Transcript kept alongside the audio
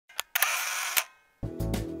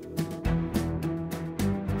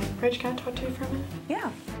Rach, can I talk to you for a minute?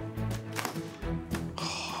 Yeah.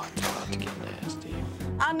 Oh, it's about to get nasty.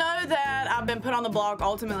 I know that I've been put on the block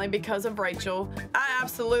ultimately because of Rachel. I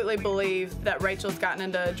absolutely believe that Rachel's gotten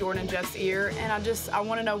into Jordan and Jeff's ear, and I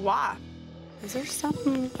want to know why. Is there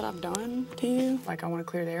something that I've done to you? Like, I want to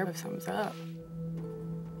clear the air if something's up.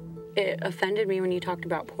 It offended me when you talked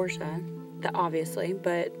about Portia, that obviously,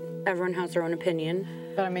 but everyone has their own opinion.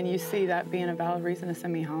 But I mean, you see that being a valid reason to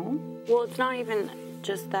send me home? Well, it's not even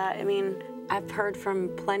just that. I mean, I've heard from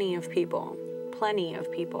plenty of people,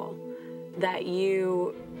 that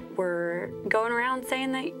you were going around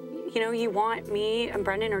saying that, you know, you want me and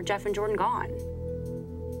Brendan or Jeff and Jordan gone.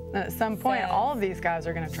 At some point, all of these guys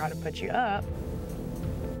are going to try to put you up.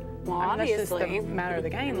 Well, I mean, obviously. that's just the matter of the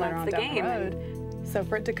game later on down the road. So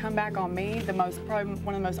for it to come back on me, probably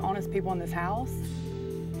one of the most honest people in this house,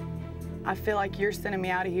 I feel like you're sending me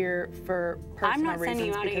out of here for personal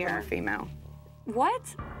reasons because I'm a female. What?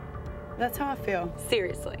 That's how I feel.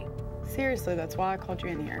 Seriously. Seriously, that's why I called you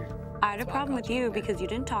in here. I had a problem with you because you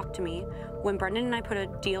didn't talk to me. When Brendan and I put a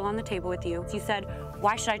deal on the table with you, you said,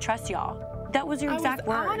 "Why should I trust y'all?" That was your exact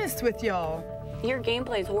word. I was honest with y'all. Your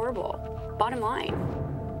gameplay's horrible. Bottom line.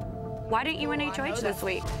 Why didn't you win HOH this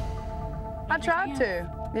week? I tried to,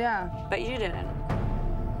 yeah. But you didn't.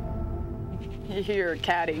 You're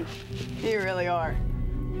catty. You really are.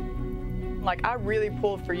 Like, I really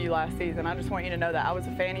pulled for you last season. I just want you to know that. I was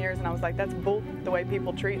a fan of yours, and I was like, that's bull the way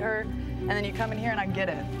people treat her. And then you come in here, and I get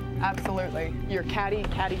it. Absolutely. You're catty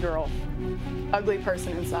girl. Ugly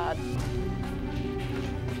person inside.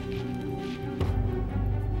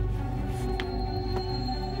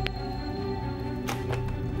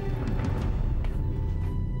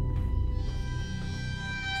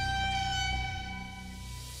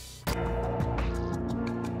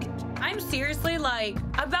 I'm seriously, like,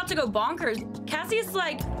 I'm about to go bonkers. Cassie is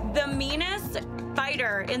like the meanest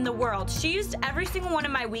fighter in the world. She used every single one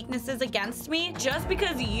of my weaknesses against me. Just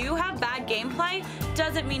because you have bad gameplay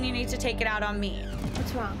doesn't mean you need to take it out on me.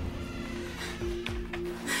 What's wrong?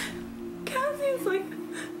 Cassie's like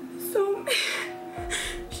so,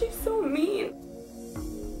 she's so mean.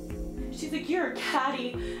 She's like, you're a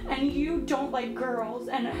catty and you don't like girls.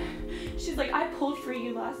 And she's like, I pulled for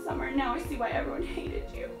you last summer. Now I see why everyone hated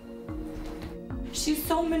you. She's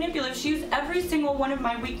so manipulative. She used every single one of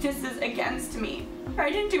my weaknesses against me. I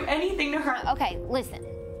didn't do anything to her. Okay, listen.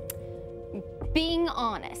 Being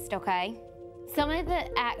honest, okay? Some of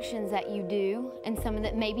the actions that you do and some of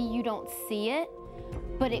that maybe you don't see it,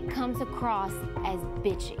 but it comes across as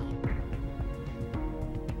bitchy.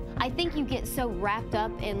 I think you get so wrapped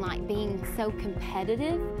up in like being so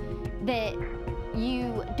competitive that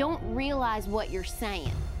you don't realize what you're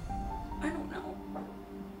saying. I don't know.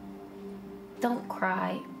 Don't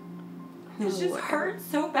cry. It just hurts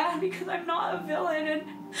so bad because I'm not a villain, and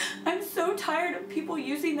I'm so tired of people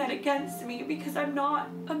using that against me because I'm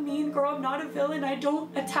not a mean girl, I'm not a villain, I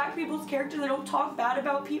don't attack people's characters, I don't talk bad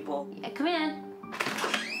about people. Yeah, come in.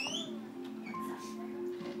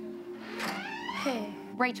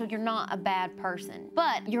 Rachel, you're not a bad person,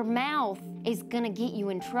 but your mouth is gonna get you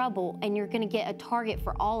in trouble and you're gonna get a target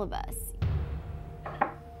for all of us.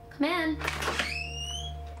 Come in.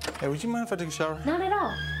 Hey, would you mind if I take a shower? Not at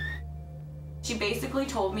all. She basically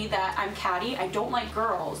told me that I'm catty, I don't like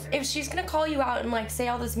girls. If she's gonna call you out and like say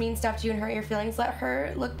all this mean stuff to you and hurt your feelings, let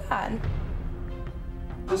her look bad.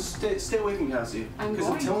 Just stay away from Cassie. Because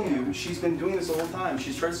I'm telling you, she's been doing this the whole time.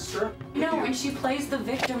 She's trying to stir up. No, and she plays the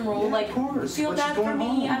victim role. Yeah, like, of course, feel but bad she's for going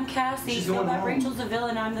me, home. I'm Cassie. She's Feel going bad home. Rachel's the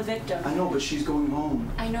villain, I'm the victim. I know, but she's going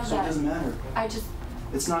home. I know so that. it doesn't matter.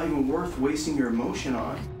 It's not even worth wasting your emotion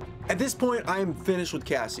on. At this point, I am finished with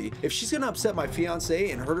Cassie. If she's gonna upset my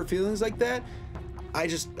fiance and hurt her feelings like that,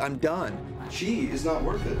 I'm done. She is not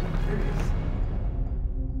worth it. Period.